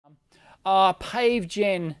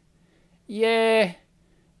Pavegen. Yeah,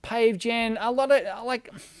 Pavegen. A lot of,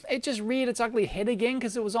 like, it just reared its ugly head again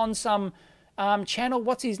because it was on some channel.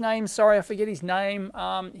 What's his name? Sorry, I forget his name.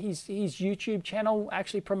 His YouTube channel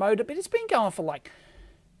actually promoted, but it's been going for like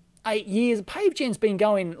 8 years. Pavegen's been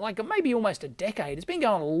going like maybe almost a decade. It's been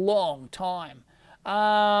going a long time.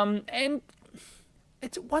 And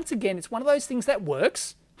it's, once again, it's one of those things that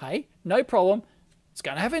works. Hey, no problem. It's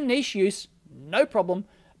going to have a niche use, no problem.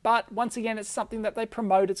 But once again, it's something that they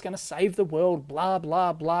promote. It's going to save the world, blah,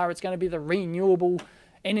 blah, blah. It's going to be the renewable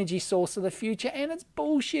energy source of the future, and it's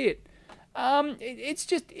bullshit. It's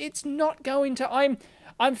just, it's not going to,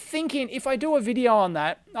 I'm thinking if I do a video on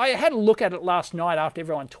that, I had a look at it last night after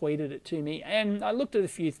everyone tweeted it to me, and I looked at a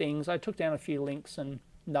few things. I took down a few links and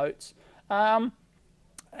notes. And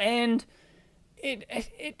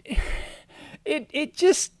it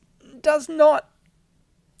just does not.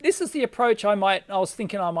 This is the approach I was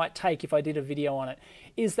thinking I might take if I did a video on it,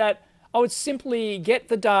 is that I would simply get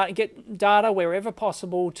data wherever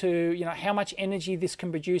possible to, you know, how much energy this can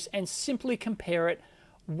produce, and simply compare it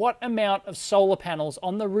what amount of solar panels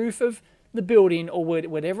on the roof of the building or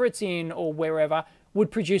whatever it's in or wherever would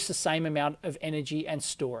produce the same amount of energy and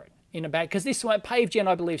store it in a bag. Because this one, Pavegen,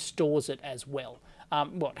 I believe, stores it as well.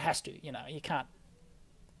 Well, it has to, you know, you can't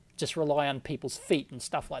just rely on people's feet and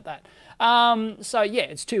stuff like that. So yeah,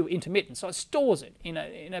 it's too intermittent. So it stores it in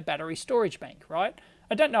a battery storage bank, right?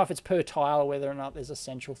 I don't know if it's per tile or whether or not there's a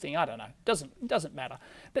central thing. I don't know. Doesn't matter.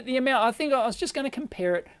 But the amount, I think I was just going to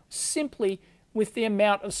compare it simply with the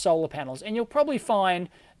amount of solar panels, and you'll probably find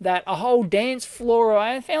that a whole dance floor.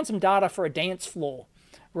 I found some data for a dance floor,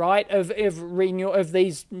 right, of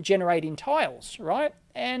these generating tiles, right?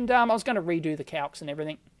 And I was going to redo the calcs and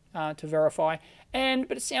everything to verify,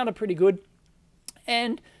 but it sounded pretty good.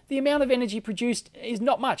 And the amount of energy produced is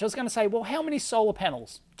not much. I was going to say, well, how many solar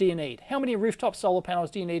panels do you need? How many rooftop solar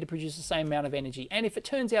panels do you need to produce the same amount of energy? And if it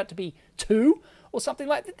turns out to be 2 or something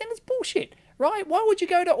like that, then it's bullshit, right? Why would you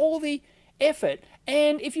go to all the effort?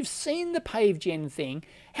 And if you've seen the Pavegen thing,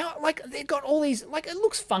 how, like, they've got all these, like, it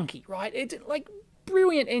looks funky, right? It's like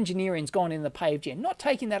brilliant engineering's gone in the Pavegen, not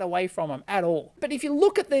taking that away from them at all. But if you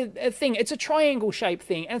look at the thing, it's a triangle shaped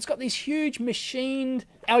thing, and it's got these huge machined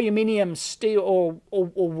aluminium, steel, or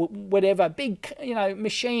whatever, big, you know,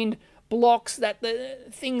 machined blocks that the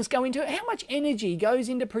things go into. How much energy goes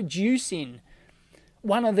into producing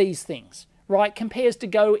one of these things, right, compares to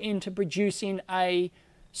go into producing a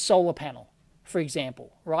solar panel, for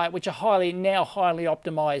example, right, which are highly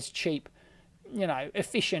optimized, cheap, you know,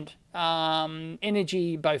 efficient,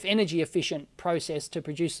 both energy efficient process to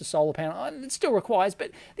produce the solar panel. It still requires,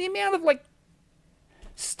 but the amount of, like,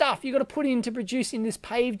 stuff you got to put into producing this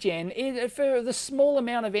Pavegen for the small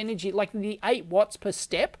amount of energy, like the 8 watts per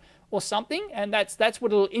step or something, and that's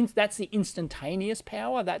the instantaneous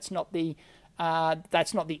power. That's not the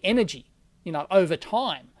energy, you know, over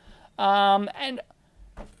time, and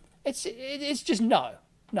it's just no,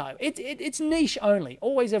 it's niche only,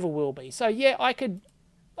 always ever will be. So yeah, I could,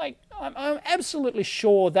 like, I'm absolutely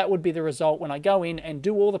sure that would be the result when I go in and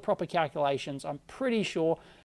do all the proper calculations. I'm pretty sure